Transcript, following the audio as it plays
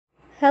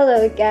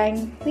Hello,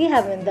 gang. We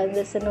haven't done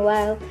this in a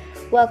while.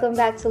 Welcome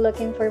back to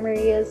Looking for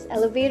Maria's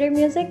elevator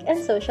music and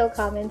social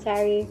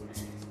commentary.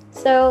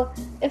 So,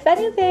 if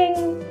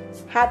anything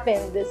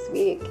happened this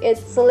week, it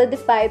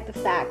solidified the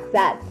fact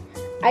that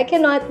I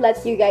cannot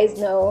let you guys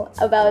know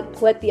about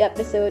what the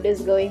episode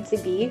is going to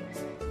be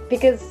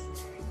because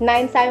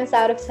 9 times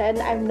out of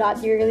 10, I'm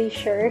not really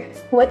sure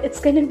what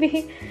it's gonna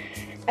be.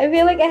 I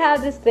feel like I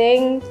have this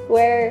thing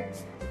where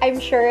I'm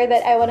sure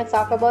that I want to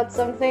talk about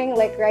something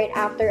like right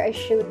after I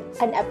shoot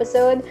an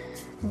episode,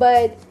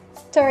 but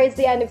towards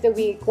the end of the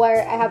week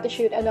where I have to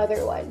shoot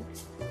another one,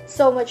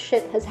 so much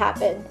shit has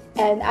happened,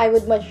 and I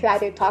would much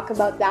rather talk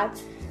about that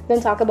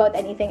than talk about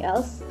anything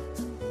else.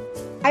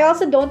 I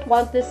also don't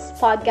want this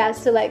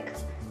podcast to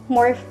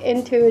morph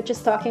into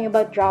just talking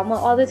about drama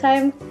all the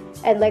time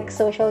and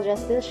social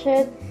justice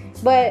shit,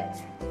 but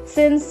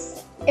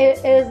since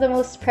it is the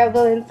most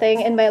prevalent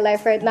thing in my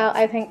life right now,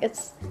 I think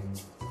it's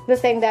the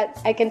thing that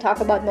I can talk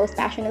about most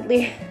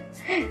passionately.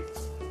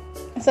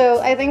 So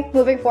I think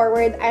moving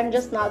forward, I'm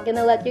just not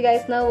gonna let you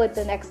guys know what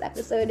the next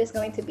episode is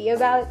going to be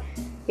about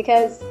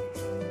because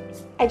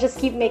I just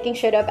keep making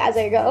shit up as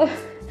I go.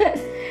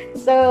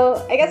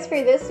 So I guess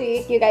for this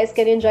week, you guys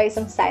can enjoy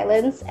some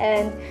silence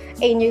and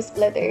a new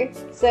splitter.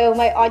 So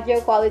my audio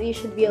quality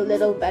should be a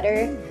little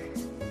better.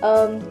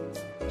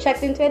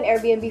 Checked into an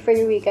Airbnb for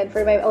the weekend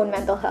for my own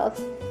mental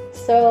health.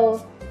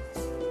 So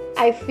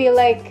I feel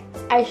like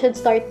I should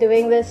start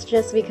doing this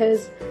just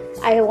because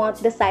I want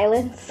the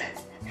silence.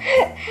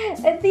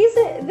 At least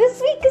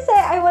this week, because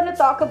I want to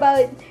talk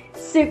about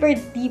super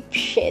deep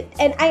shit.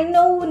 And I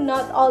know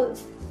not all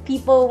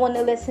people want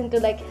to listen to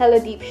hella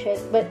deep shit,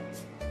 but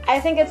I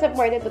think it's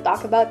important to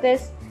talk about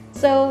this.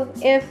 So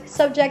if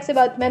subjects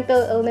about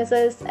mental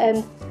illnesses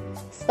and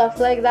stuff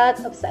like that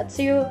upsets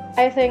you,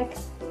 I think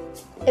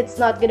it's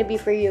not going to be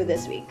for you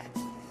this week.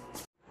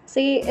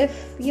 See,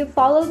 if you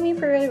followed me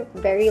for a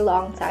very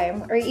long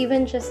time, or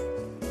even just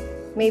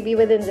maybe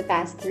within the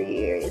past 3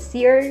 years,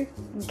 you're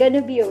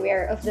gonna be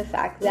aware of the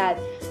fact that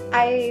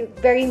I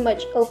very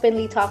much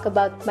openly talk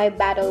about my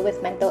battle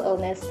with mental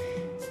illness,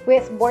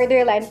 with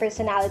borderline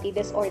personality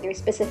disorder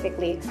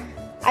specifically.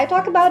 I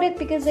talk about it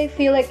because I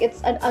feel like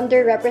it's an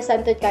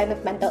underrepresented kind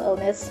of mental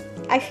illness.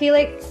 I feel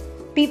like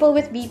people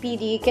with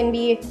BPD can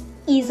be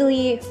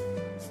easily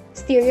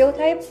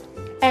stereotyped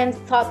and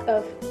thought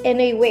of in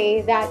a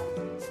way that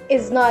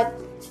is not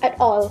at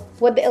all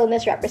what the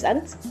illness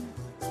represents.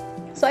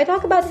 So I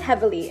talk about it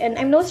heavily, and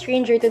I'm no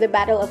stranger to the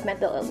battle of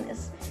mental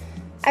illness.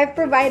 I've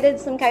provided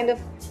some kind of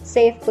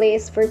safe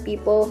place for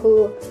people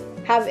who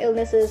have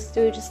illnesses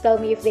to just tell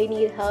me if they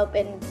need help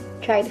and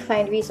try to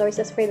find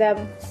resources for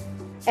them.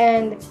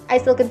 And I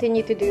still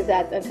continue to do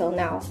that until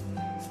now.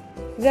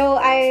 Though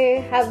I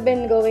have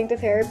been going to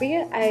therapy,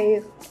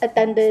 I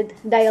attended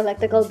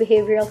dialectical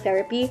behavioral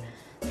therapy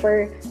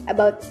for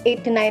about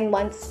 8 to 9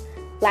 months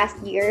last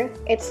year.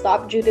 It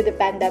stopped due to the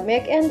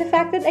pandemic and the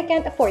fact that I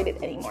can't afford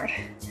it anymore.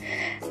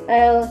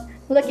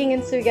 Looking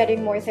into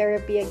getting more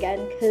therapy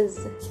again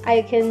because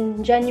I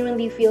can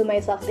genuinely feel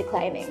myself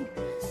declining.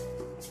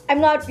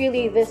 I'm not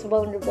really this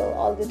vulnerable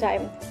all the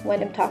time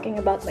when I'm talking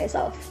about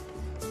myself.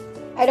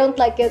 I don't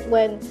like it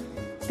when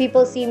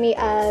people see me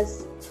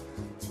as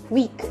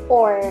weak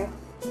or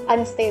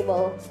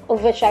unstable,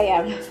 of which I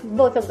am,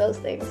 both of those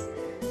things.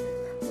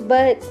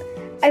 But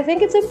I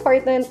think it's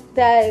important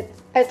that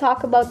I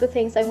talk about the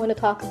things I want to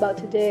talk about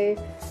today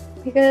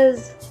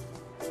because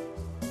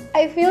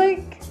I feel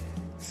like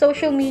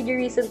social media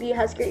recently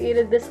has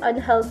created this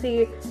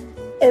unhealthy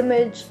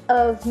image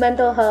of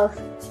mental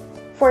health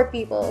for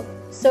people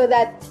so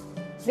that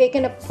they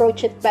can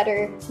approach it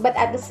better, but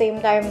at the same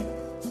time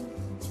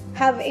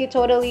have a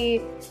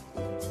totally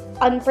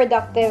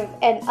unproductive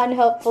and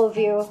unhelpful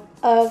view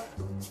of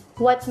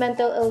what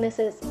mental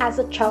illnesses as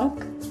a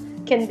chunk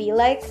can be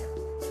like.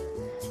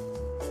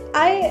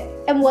 I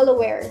am well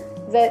aware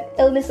that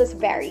illnesses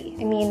vary.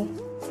 I mean,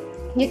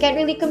 you can't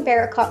really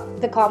compare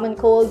the common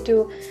cold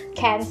to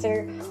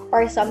cancer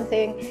or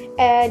something,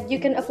 and you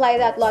can apply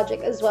that logic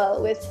as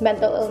well with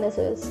mental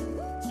illnesses.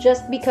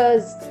 Just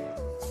because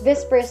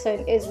this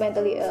person is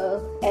mentally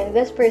ill and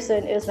this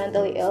person is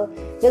mentally ill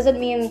doesn't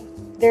mean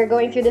they're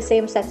going through the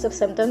same sets of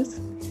symptoms,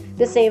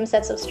 the same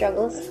sets of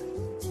struggles.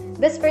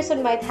 This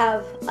person might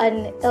have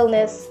an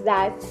illness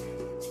that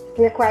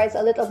requires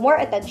a little more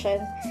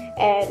attention,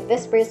 and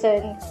this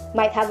person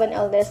might have an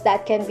illness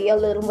that can be a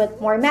little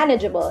bit more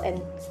manageable and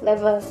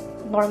live a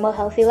normal,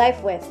 healthy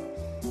life with.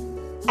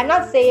 I'm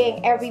not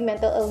saying every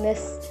mental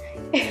illness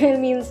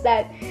means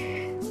that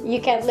you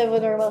can't live a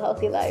normal,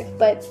 healthy life,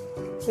 but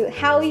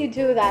how you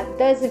do that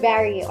does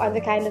vary on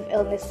the kind of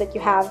illness that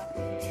you have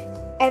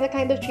and the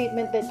kind of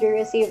treatment that you're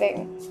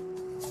receiving.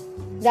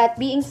 That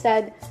being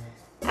said,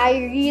 I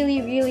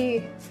really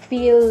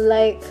feel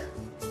like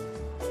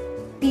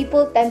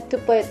people tend to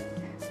put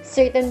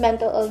certain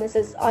mental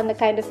illnesses on a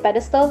kind of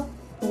pedestal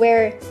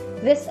where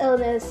this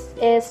illness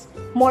is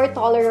more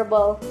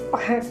tolerable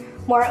or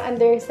more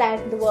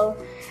understandable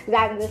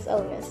than this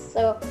illness.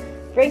 So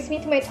brings me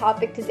to my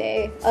topic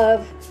today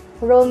of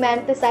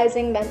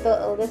romanticizing mental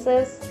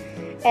illnesses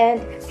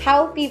and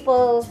how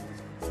people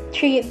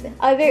treat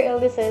other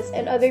illnesses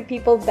and other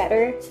people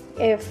better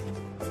if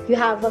you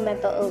have a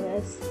mental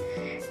illness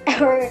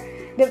or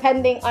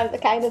depending on the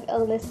kind of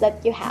illness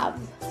that you have.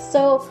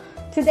 So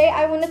today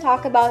I want to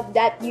talk about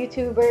that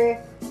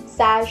YouTuber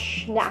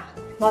Sashna.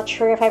 Not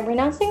sure if I'm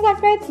pronouncing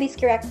that right. Please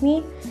correct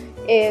me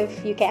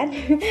if you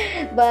can.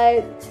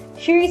 But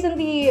she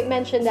recently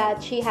mentioned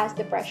that she has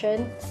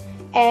depression,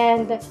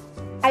 and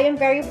I am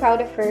very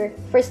proud of her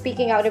for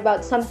speaking out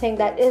about something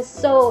that is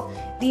so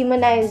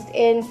demonized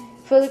in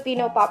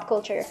Filipino pop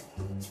culture.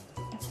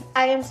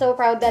 I am so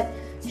proud that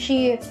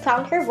she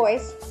found her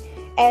voice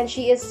and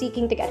she is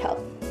seeking to get help.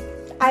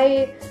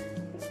 I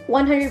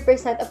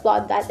 100%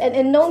 applaud that, and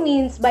in no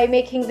means by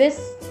making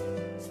this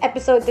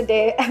episode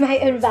today am I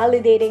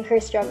invalidating her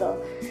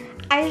struggle.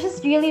 I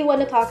just really want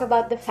to talk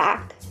about the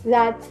fact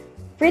that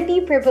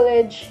pretty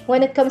privilege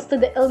when it comes to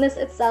the illness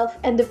itself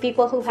and the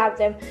people who have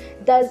them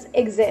does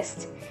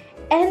exist.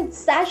 And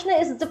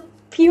Sashna is the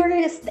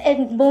purest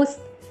and most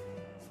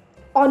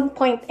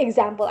on-point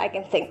example I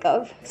can think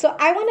of. So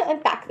I want to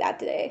unpack that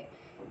today.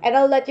 And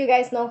I'll let you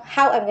guys know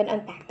how I'm going to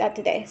unpack that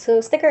today.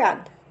 So stick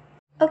around.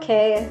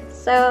 Okay,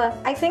 so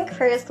I think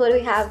first what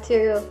we have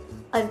to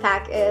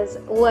unpack is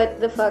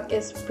what the fuck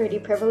is pretty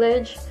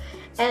privilege.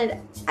 And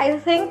I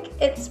think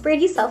it's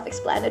pretty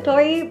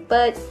self-explanatory,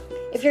 but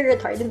if you're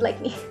retarded like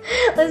me,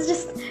 let's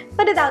just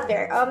put it out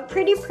there.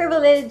 Pretty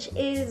privilege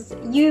is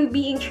you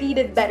being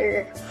treated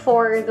better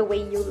for the way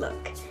you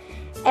look.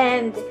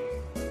 And,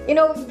 you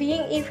know,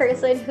 being a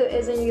person who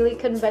isn't really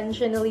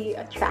conventionally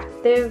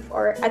attractive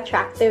or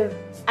attractive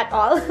at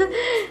all,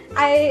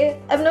 I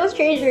am no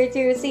stranger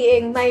to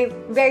seeing my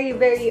very,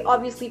 very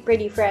obviously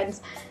pretty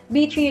friends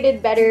be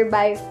treated better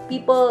by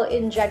people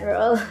in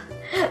general.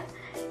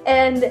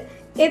 And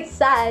it's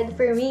sad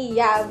for me,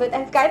 yeah, but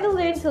I've kind of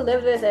learned to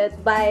live with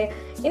it by,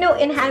 you know,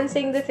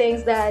 enhancing the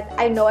things that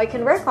I know I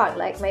can work on,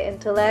 like my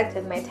intellect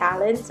and my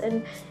talents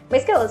and my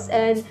skills.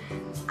 And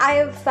I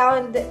have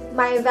found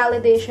my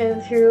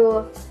validation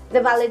through the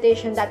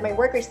validation that my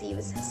work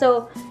receives.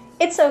 So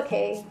it's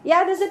okay.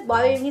 Yeah, does it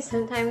bother me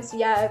sometimes?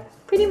 Yeah,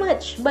 pretty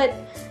much. But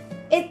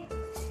it,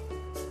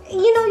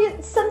 you know,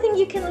 it's something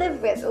you can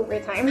live with over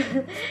time.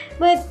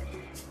 But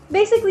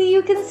basically,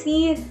 you can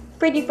see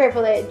pretty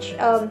privilege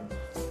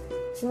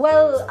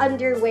well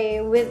underway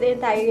with the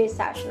entire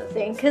Sashna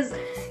thing, because,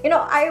 you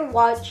know, I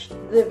watched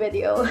the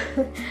video.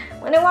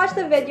 When I watched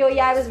the video,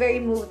 yeah, I was very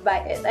moved by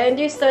it. I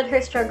understood her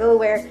struggle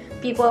where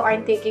people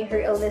aren't taking her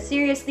illness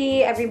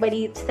seriously.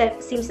 Everybody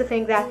seems to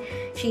think that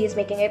she is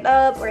making it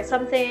up or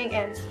something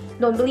and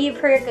don't believe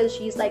her because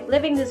she's like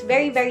living this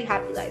very, very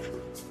happy life.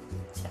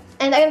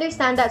 And I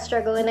understand that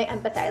struggle and I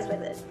empathize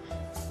with it.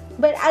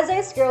 But as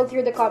I scroll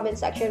through the comment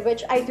section,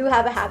 which I do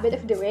have a habit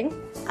of doing,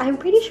 I'm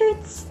pretty sure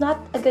it's not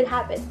a good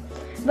habit.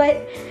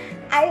 But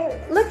I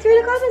look through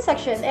the comment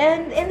section,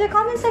 and in the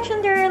comment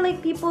section there are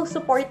like people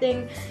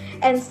supporting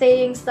and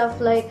saying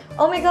stuff like,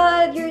 oh my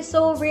god, you're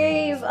so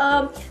brave,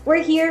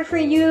 we're here for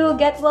you,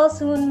 get well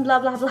soon, blah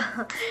blah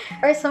blah,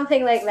 or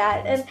something like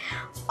that. And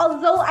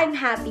although I'm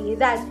happy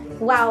that,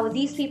 wow,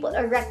 these people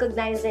are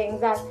recognizing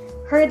that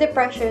her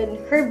depression,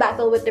 her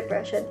battle with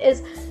depression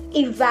is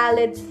a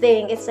valid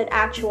thing, it's an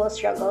actual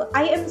struggle,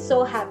 I am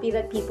so happy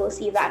that people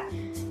see that.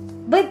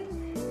 But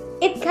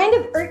it kind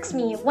of irks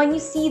me when you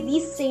see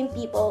these same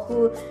people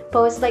who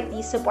post like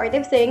these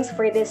supportive things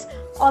for this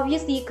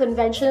obviously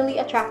conventionally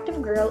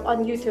attractive girl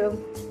on YouTube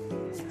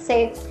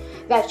say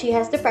that she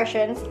has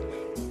depression.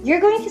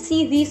 You're going to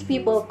see these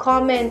people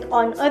comment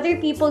on other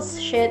people's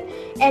shit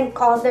and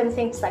call them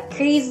things like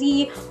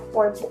crazy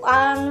or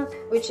buang,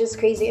 which is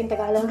crazy in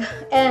Tagalog,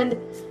 and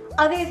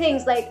other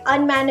things like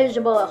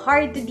unmanageable,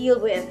 hard to deal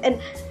with. And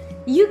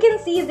you can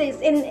see this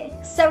in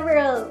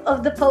several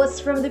of the posts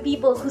from the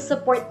people who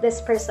support this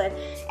person.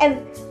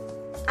 And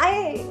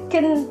I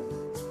can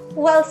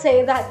well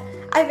say that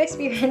I've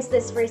experienced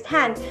this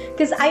firsthand,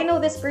 because I know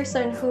this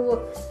person who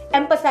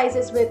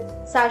empathizes with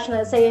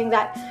Sashna, saying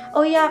that,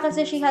 oh yeah,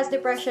 kasi she has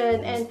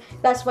depression and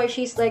that's why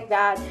she's like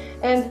that.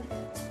 And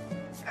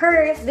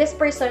this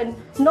person,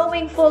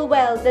 knowing full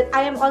well that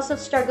I am also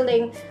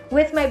struggling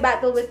with my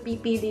battle with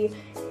BPD,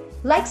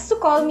 likes to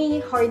call me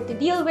hard to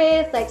deal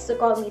with, likes to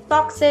call me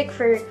toxic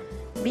for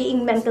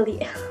being mentally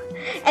ill,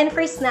 and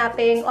for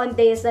snapping on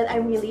days that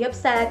I'm really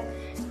upset.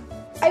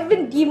 I've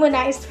been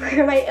demonized for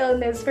my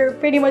illness for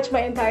pretty much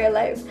my entire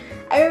life.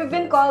 I've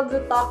been called the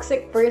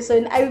toxic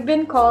person. I've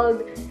been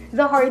called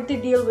the hard to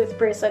deal with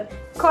person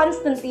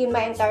constantly in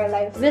my entire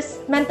life. This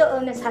mental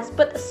illness has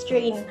put a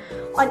strain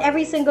on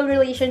every single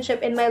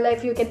relationship in my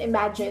life you can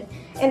imagine.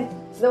 And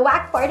the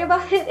whack part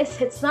about it is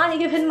it's not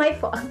even my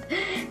fault.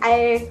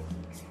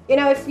 You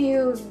know, if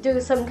you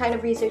do some kind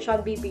of research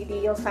on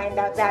BPD, you'll find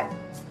out that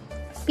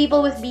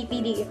people with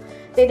BPD,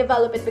 they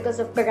develop it because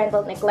of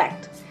parental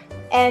neglect.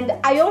 And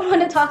I don't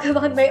want to talk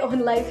about my own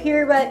life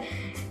here, but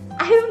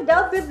I have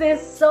dealt with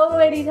this so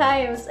many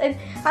times. And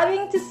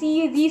having to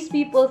see these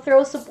people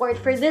throw support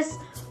for this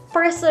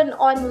person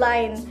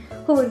online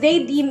who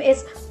they deem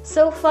is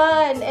so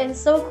fun and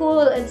so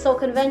cool and so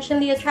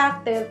conventionally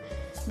attractive,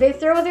 They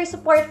throw their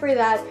support for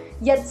that,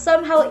 yet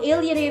somehow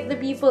alienate the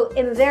people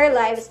in their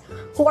lives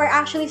who are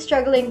actually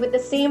struggling with the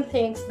same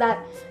things that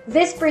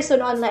this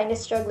person online is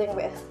struggling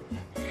with.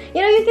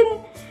 You know, you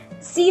can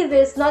see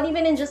this not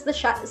even in just the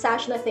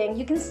Sashna thing.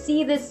 You can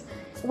see this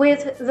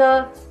with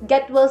the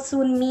Get Well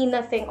Soon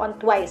Mina thing on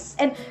Twice.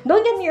 And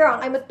don't get me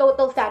wrong, I'm a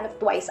total fan of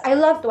Twice. I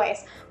love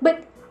Twice.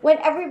 But when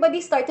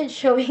everybody started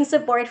showing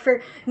support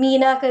for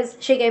Mina because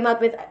she came out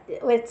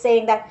with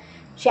saying that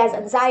she has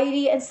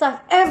anxiety and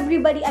stuff,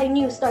 everybody I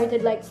knew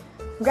started like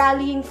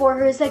rallying for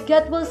her. It's like,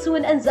 get well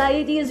soon,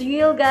 anxiety is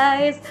real,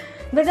 guys.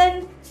 But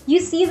then you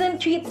see them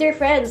treat their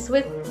friends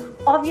with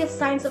obvious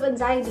signs of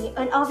anxiety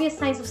and obvious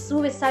signs of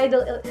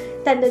suicidal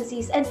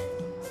tendencies, and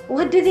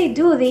what do?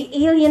 They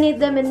alienate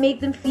them and make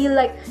them feel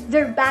like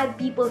they're bad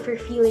people for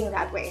feeling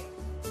that way.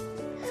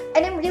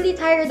 And I'm really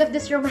tired of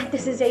this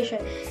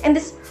romanticization and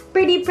this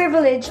pretty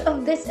privilege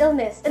of this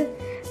illness. And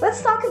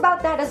let's talk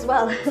about that as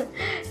well.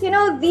 You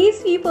know,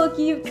 these people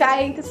keep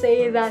trying to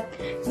say that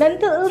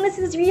mental illness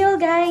is real,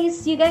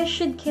 guys. You guys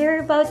should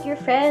care about your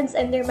friends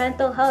and their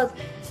mental health,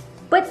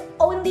 but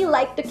only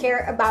like to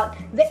care about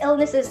the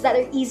illnesses that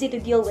are easy to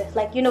deal with,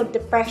 like, you know,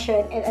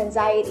 depression and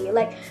anxiety.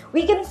 Like,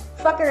 we can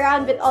fuck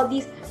around with all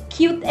these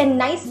cute and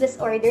nice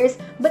disorders,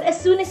 but as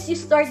soon as you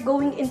start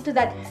going into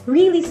that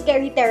really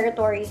scary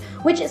territory,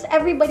 which is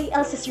everybody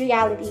else's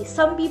reality,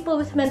 some people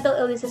with mental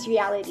illnesses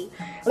reality,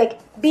 like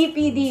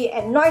BPD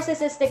and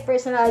narcissistic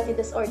personality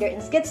disorder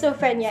and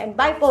schizophrenia and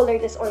bipolar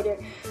disorder,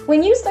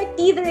 when you start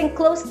teetering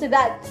close to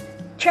that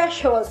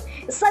threshold,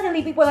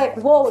 suddenly people are like,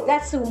 whoa,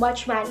 that's too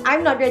much, man.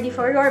 I'm not ready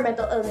for your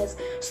mental illness.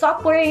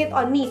 Stop pouring it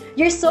on me.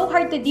 You're so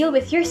hard to deal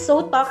with. You're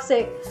so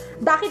toxic.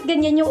 Bakit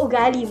ganyan yung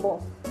ugali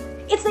mo?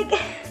 It's like,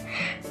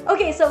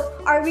 okay, so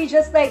are we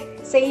just like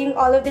saying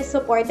all of these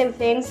supportive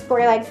things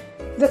for like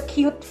the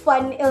cute,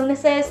 fun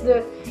illnesses,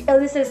 the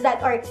illnesses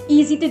that are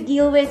easy to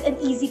deal with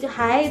and easy to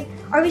hide?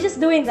 Are we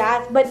just doing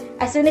that? But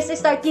as soon as they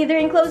start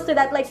teetering close to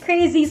that like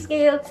crazy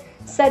scale,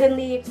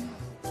 suddenly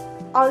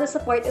all the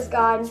support is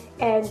gone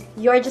and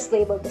you're just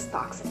labeled as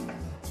toxic.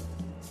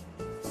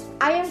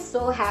 I am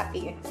so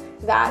happy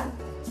that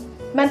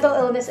mental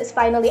illness is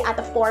finally at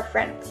the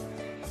forefront,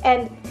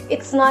 and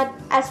it's not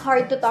as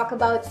hard to talk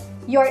about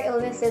your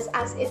illnesses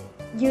as it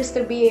used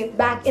to be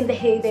back in the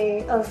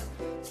heyday of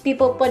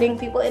people putting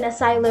people in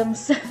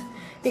asylums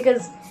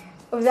because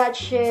of that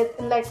shit,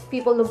 and like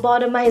people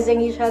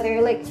lobotomizing each other.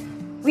 Like,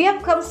 we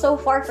have come so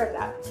far from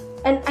that,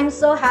 and I'm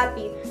so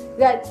happy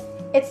that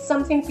it's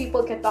something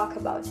people can talk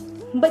about.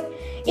 But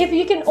if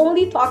you can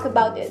only talk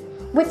about it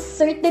with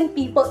certain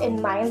people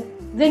in mind,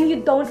 then you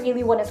don't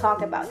really want to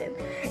talk about it.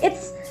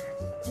 It's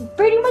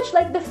pretty much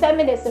like the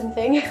feminism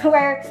thing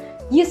where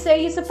you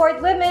say you support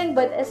women,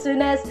 but as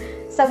soon as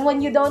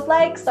someone you don't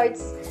like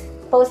starts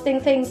posting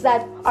things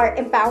that are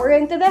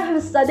empowering to them,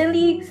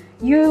 suddenly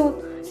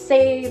you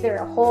say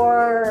they're a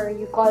whore, or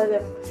you call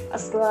them a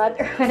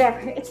slut or whatever.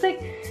 It's like,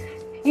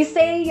 you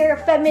say you're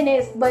a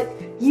feminist, but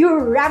you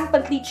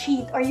rampantly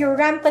cheat or you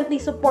rampantly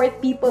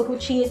support people who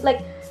cheat.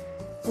 Like,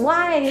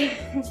 why?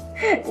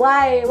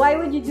 Why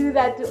would you do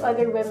that to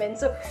other women?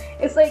 So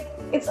it's like,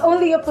 it's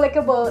only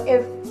applicable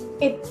if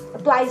it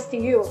applies to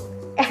you,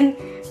 and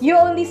you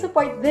only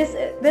support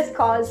this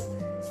cause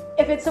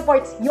if it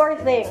supports your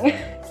thing.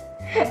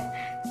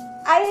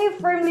 I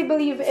firmly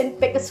believe in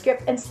pick a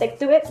script and stick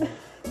to it.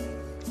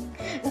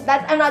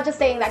 That I'm not just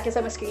saying that because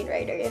I'm a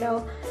screenwriter, you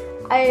know.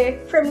 I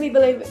firmly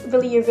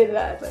believe in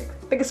that. Like,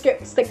 pick a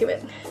script, stick to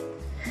it.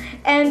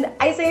 And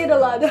I say it a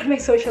lot on my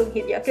social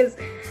media because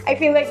I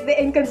feel like the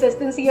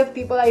inconsistency of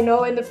people I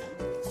know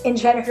in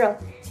general,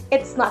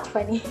 it's not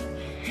funny.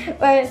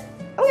 But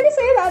I'm gonna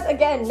say that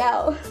again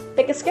now.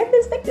 Pick a script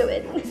and stick to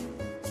it.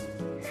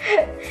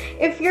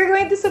 If you're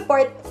going to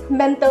support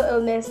mental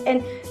illness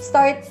and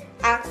start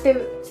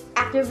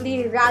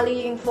actively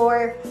rallying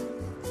for,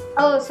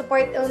 oh,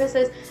 support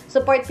illnesses,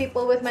 support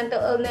people with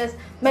mental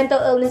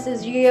illness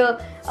is real,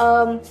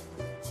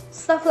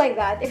 stuff like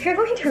that. If you're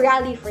going to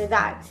rally for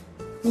that,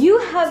 you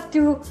have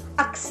to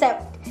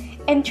accept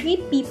and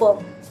treat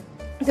people,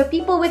 the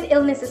people with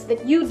illnesses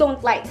that you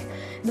don't like,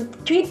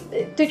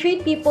 to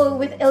treat people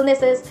with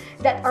illnesses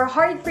that are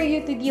hard for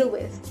you to deal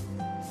with,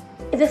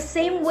 the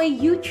same way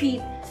you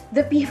treat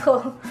the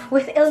people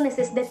with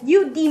illnesses that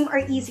you deem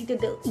are easy to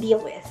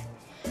deal with.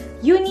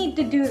 You need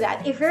to do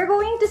that. If you're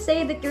going to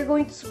say that you're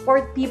going to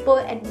support people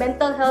and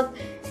mental health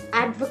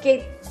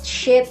advocate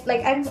shit,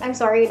 like, I'm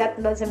sorry,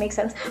 that doesn't make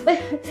sense, but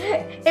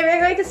if you're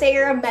going to say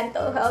you're a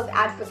mental health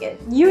advocate,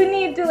 you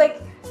need to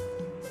like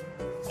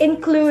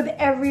include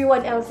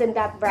everyone else in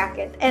that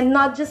bracket, and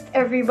not just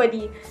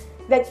everybody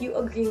that you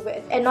agree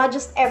with, and not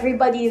just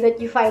everybody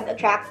that you find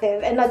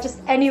attractive, and not just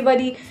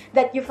anybody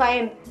that you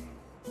find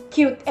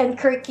cute and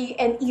quirky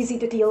and easy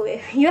to deal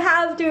with. You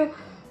have to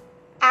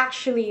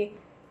actually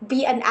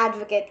be an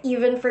advocate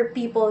even for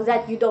people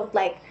that you don't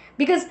like,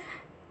 because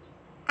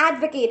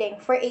advocating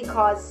for a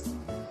cause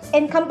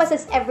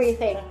encompasses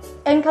everything,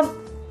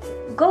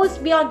 goes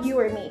beyond you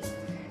or me,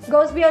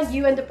 goes beyond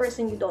you and the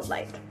person you don't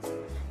like.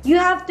 You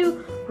have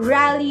to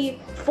rally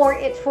for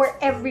it for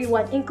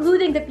everyone,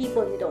 including the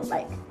people you don't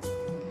like.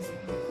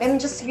 I'm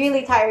just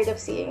really tired of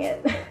seeing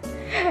it.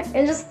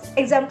 And just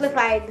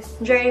exemplified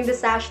during the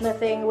Sashna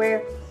thing,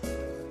 where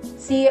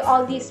see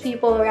all these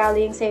people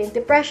rallying saying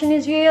depression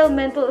is real,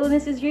 mental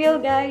illness is real,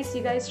 guys.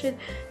 You guys should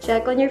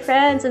check on your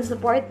friends and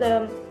support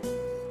them.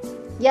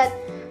 Yet,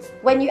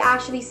 when you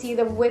actually see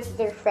them with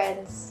their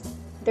friends,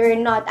 they're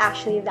not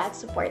actually that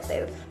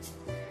supportive.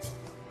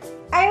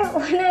 I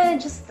wanna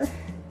just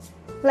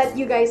let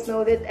you guys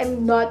know that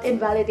I'm not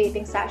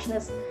invalidating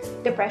Sashna's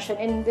depression.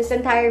 In this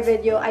entire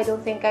video, I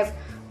don't think I've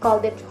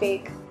called it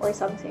fake or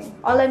something.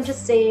 All I'm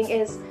just saying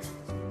is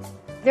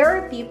there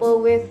are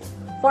people with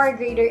far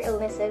greater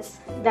illnesses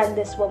than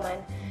this woman,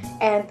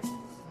 and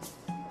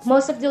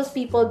most of those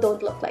people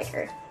don't look like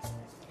her.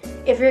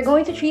 If you're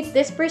going to treat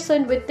this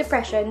person with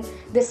depression,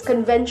 this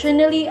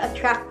conventionally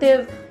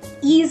attractive,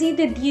 easy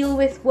to deal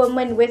with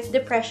woman with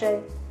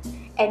depression,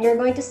 and you're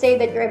going to say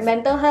that you're a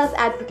mental health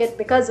advocate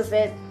because of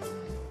it,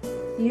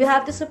 you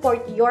have to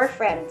support your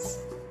friends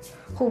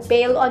who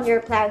bail on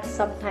your plans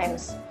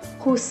sometimes,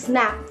 who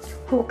snap,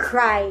 who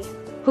cry,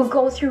 who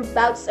go through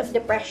bouts of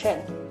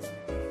depression,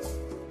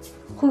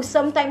 who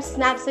sometimes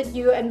snaps at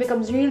you and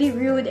becomes really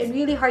rude and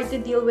really hard to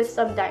deal with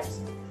sometimes.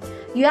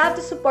 You have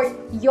to support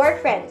your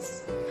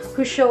friends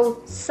who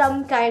show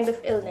some kind of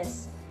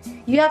illness.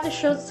 You're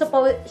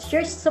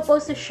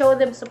supposed to show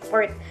them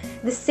support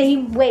the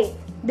same way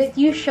that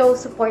you show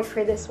support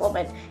for this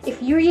woman.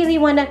 If you really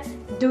want to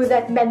do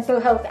that mental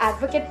health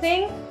advocate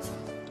thing,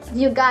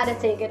 you gotta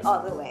take it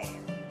all the way.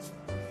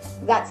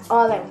 That's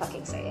all I'm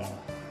fucking saying.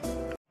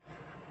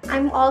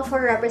 I'm all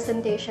for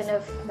representation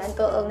of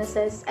mental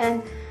illnesses,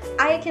 and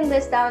I can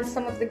list down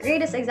some of the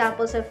greatest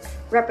examples of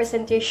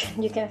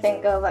representation you can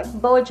think of, like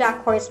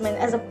BoJack Horseman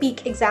as a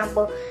peak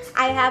example.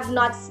 I have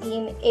not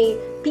seen a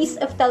piece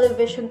of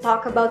television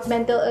talk about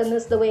mental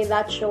illness the way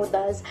that show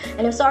does,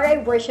 and I'm sorry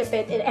I worship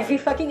it in every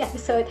fucking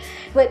episode,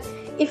 but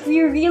if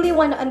you really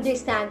want to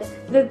understand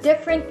the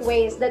different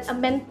ways that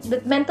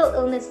that mental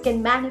illness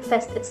can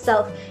manifest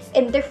itself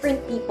in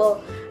different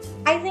people,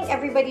 I think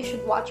everybody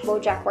should watch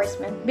BoJack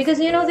Horseman, because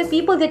you know, the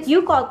people that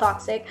you call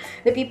toxic,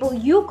 the people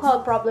you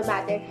call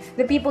problematic,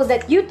 the people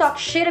that you talk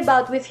shit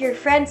about with your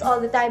friends all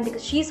the time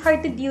because she's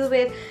hard to deal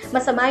with,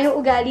 masama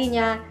yung ugali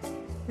niya,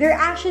 they're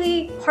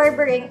actually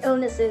harboring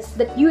illnesses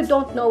that you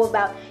don't know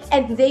about,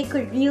 and they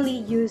could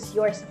really use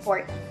your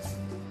support.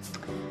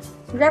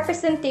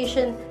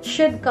 Representation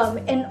should come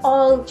in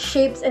all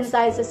shapes and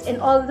sizes,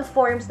 in all the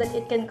forms that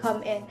it can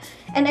come in.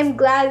 And I'm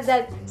glad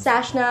that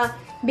Sashna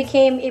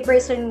became a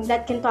person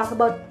that can talk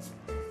about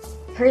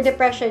her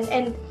depression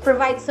and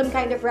provide some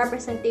kind of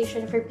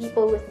representation for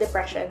people with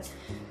depression.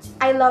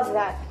 I love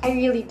that. I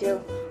really do.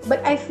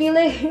 But I feel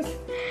like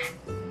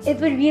it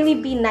would really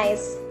be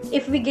nice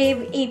if we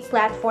gave a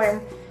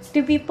platform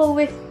to people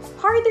with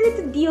harder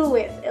to deal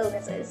with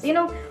illnesses. You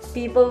know,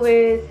 people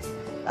with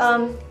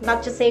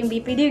not just saying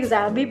BPD because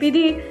I have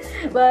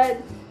BPD, but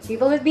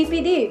people with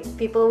BPD,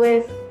 people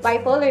with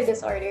bipolar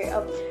disorder,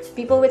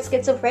 people with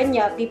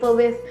schizophrenia, people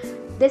with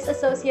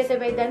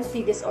dissociative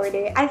identity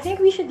disorder. I think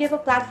we should give a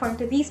platform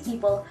to these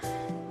people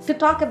to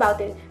talk about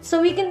it, so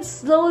we can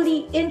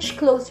slowly inch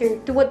closer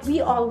to what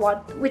we all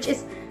want, which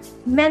is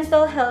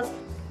mental health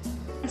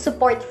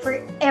support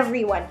for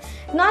everyone.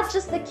 Not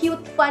just the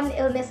cute, fun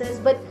illnesses,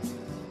 but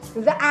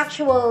the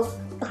actual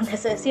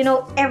illnesses, you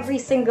know, every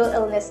single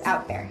illness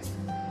out there.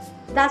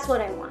 That's what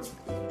I want.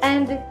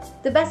 And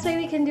the best way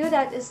we can do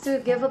that is to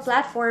give a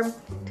platform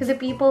to the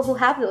people who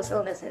have those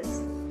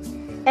illnesses.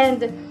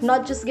 And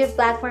not just give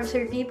platforms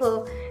for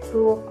people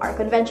who are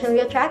conventionally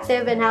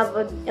attractive and have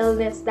an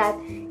illness that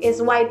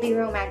is widely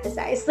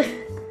romanticized.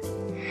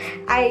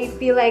 I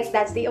feel like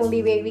that's the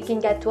only way we can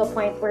get to a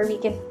point where we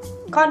can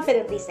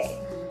confidently say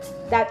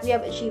that we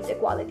have achieved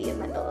equality in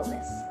mental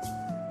illness.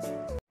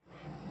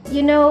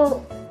 You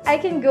know, I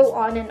can go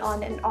on and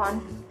on and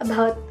on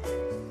about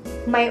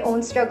my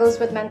own struggles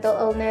with mental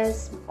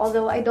illness,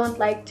 although I don't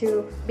like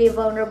to be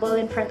vulnerable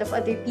in front of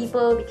other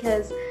people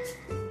because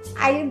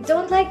I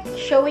don't like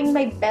showing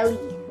my belly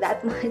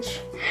that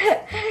much.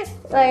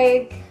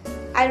 Like,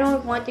 I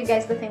don't want you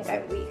guys to think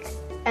I'm weak.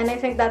 And I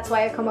think that's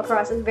why I come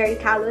across as very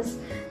callous,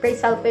 very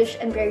selfish,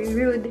 and very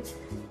rude,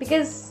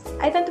 because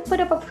I tend to put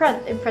up a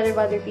front in front of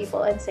other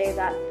people and say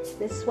that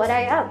this is what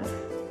I am.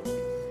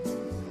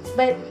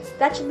 But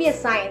that should be a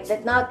sign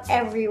that not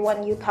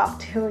everyone you talk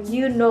to,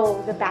 you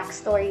know the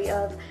backstory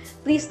of.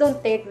 Please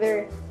don't take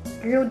their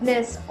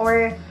rudeness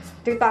or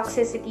their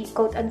toxicity,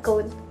 quote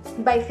unquote,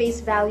 by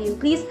face value.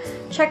 Please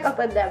check up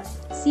on them.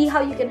 See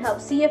how you can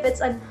help. See if it's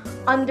an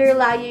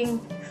underlying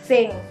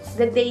thing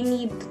that they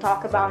need to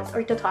talk about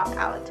or to talk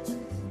out.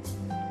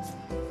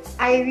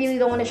 I really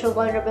don't want to show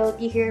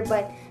vulnerability here,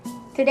 but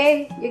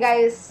today you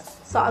guys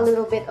saw a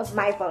little bit of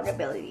my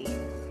vulnerability.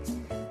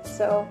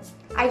 So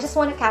I just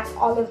want to cap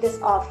all of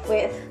this off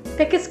with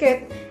pick a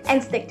script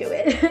and stick to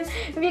it.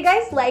 If you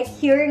guys like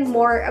hearing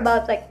more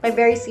about like my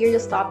very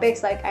serious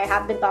topics like I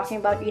have been talking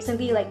about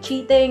recently, like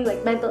cheating,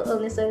 like mental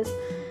illnesses,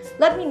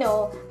 let me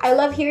know. I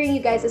love hearing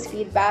you guys'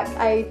 feedback.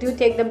 I do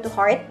take them to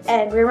heart.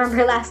 And remember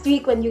last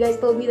week when you guys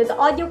told me that the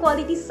audio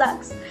quality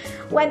sucks.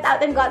 Went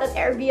out and got an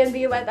Airbnb,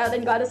 went out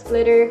and got a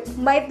splitter.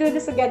 Might do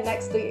this again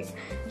next week,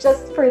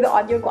 just for the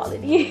audio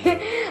quality.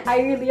 I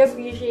really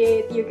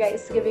appreciate you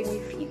guys giving me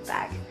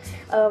feedback.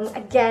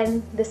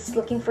 Again, this is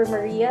Looking for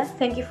Maria.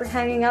 Thank you for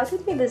hanging out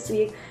with me this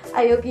week.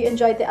 I hope you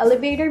enjoyed the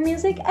elevator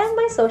music and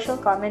my social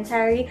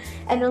commentary.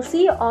 And we'll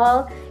see you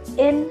all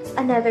in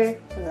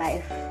another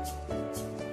life.